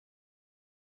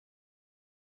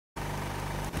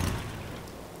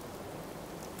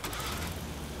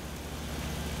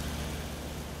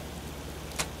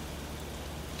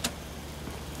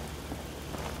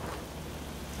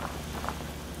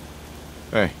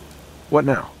Hey, what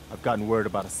now? I've gotten word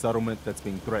about a settlement that's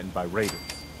being threatened by raiders.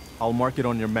 I'll mark it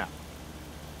on your map.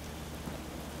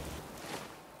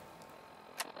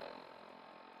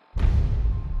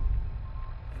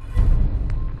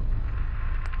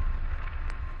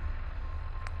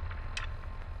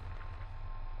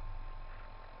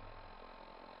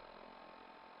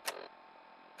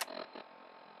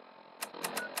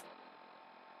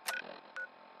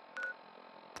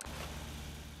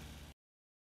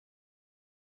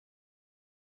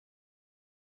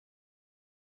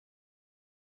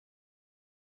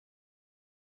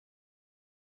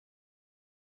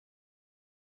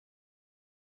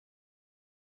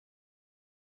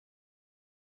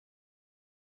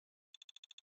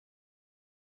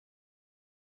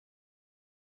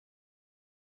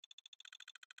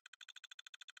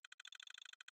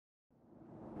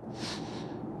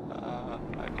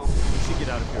 I hope We should get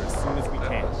out of here as soon as we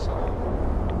can.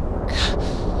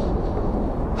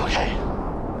 Okay.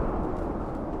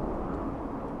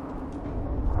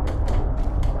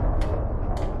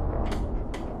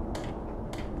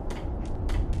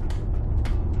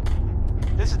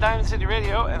 This is Diamond City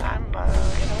Radio, and I'm,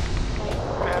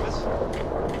 Travis.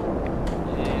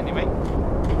 Anyway,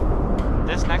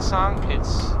 this next song,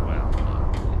 it's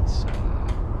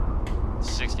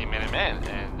 60 Minute Man,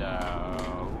 and,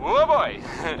 whoa boy!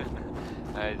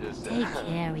 I just... Take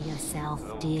care of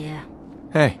yourself, dear.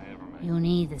 Hey, You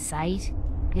need the sight?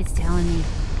 It's telling me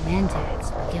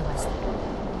Mentats will give us...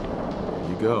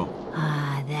 you go.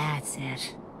 Ah, that's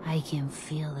it. I can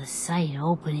feel the sight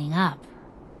opening up.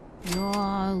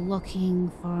 You're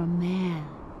looking for a man.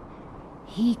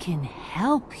 He can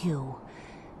help you.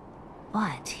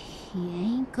 But he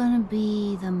ain't gonna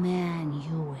be the man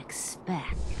you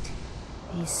expect.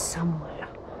 He's somewhere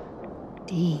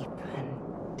deep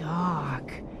and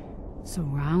dark,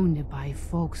 surrounded by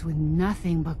folks with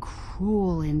nothing but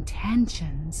cruel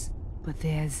intentions. But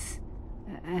there's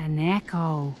an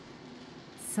echo,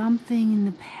 something in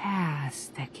the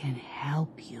past that can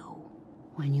help you.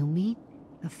 When you meet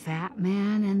the fat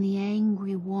man and the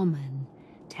angry woman,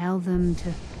 tell them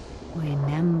to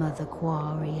remember the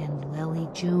quarry and Lily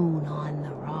June on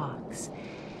the rocks,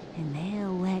 and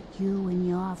they'll let you and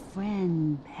your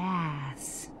friend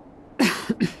pass.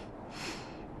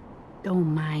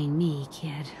 Don't mind me,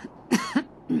 kid.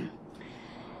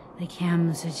 The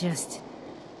chems are just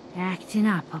acting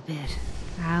up a bit.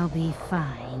 I'll be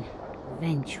fine,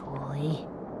 eventually.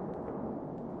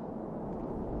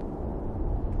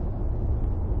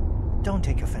 Don't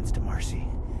take offense to Marcy.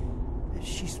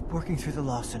 She's working through the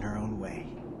loss in her own way.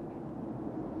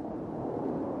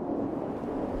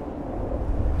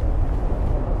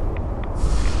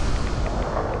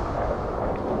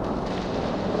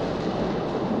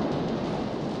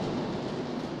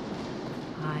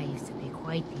 I used to be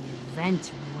quite the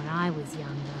adventurer when I was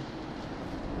younger.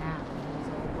 Now, these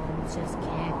old bones just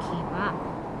can't keep up.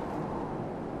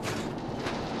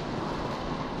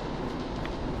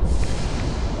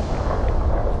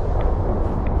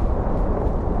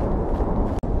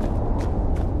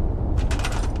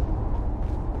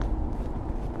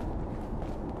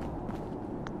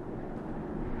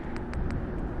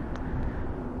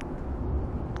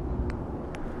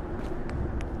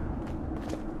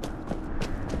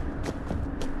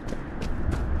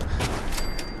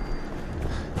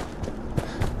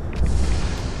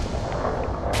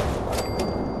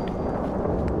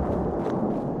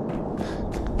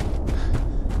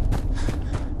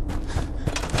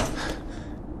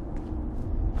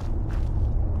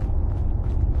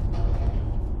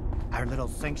 Our little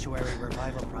sanctuary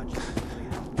revival project is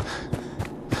playing out.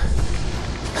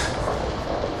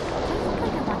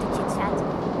 I want to chit-chat.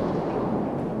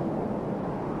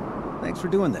 Thanks for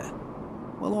doing that.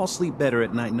 We'll all sleep better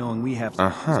at night knowing we have...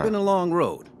 Uh-huh. It's been a long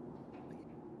road.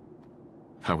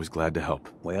 I was glad to help.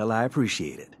 Well, I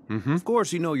appreciate it. Of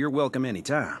course, you know you're welcome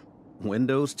anytime.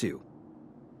 Windows, too.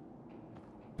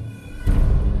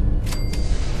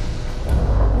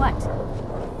 What?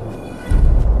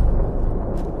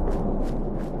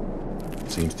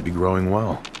 Seems to be growing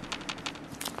well.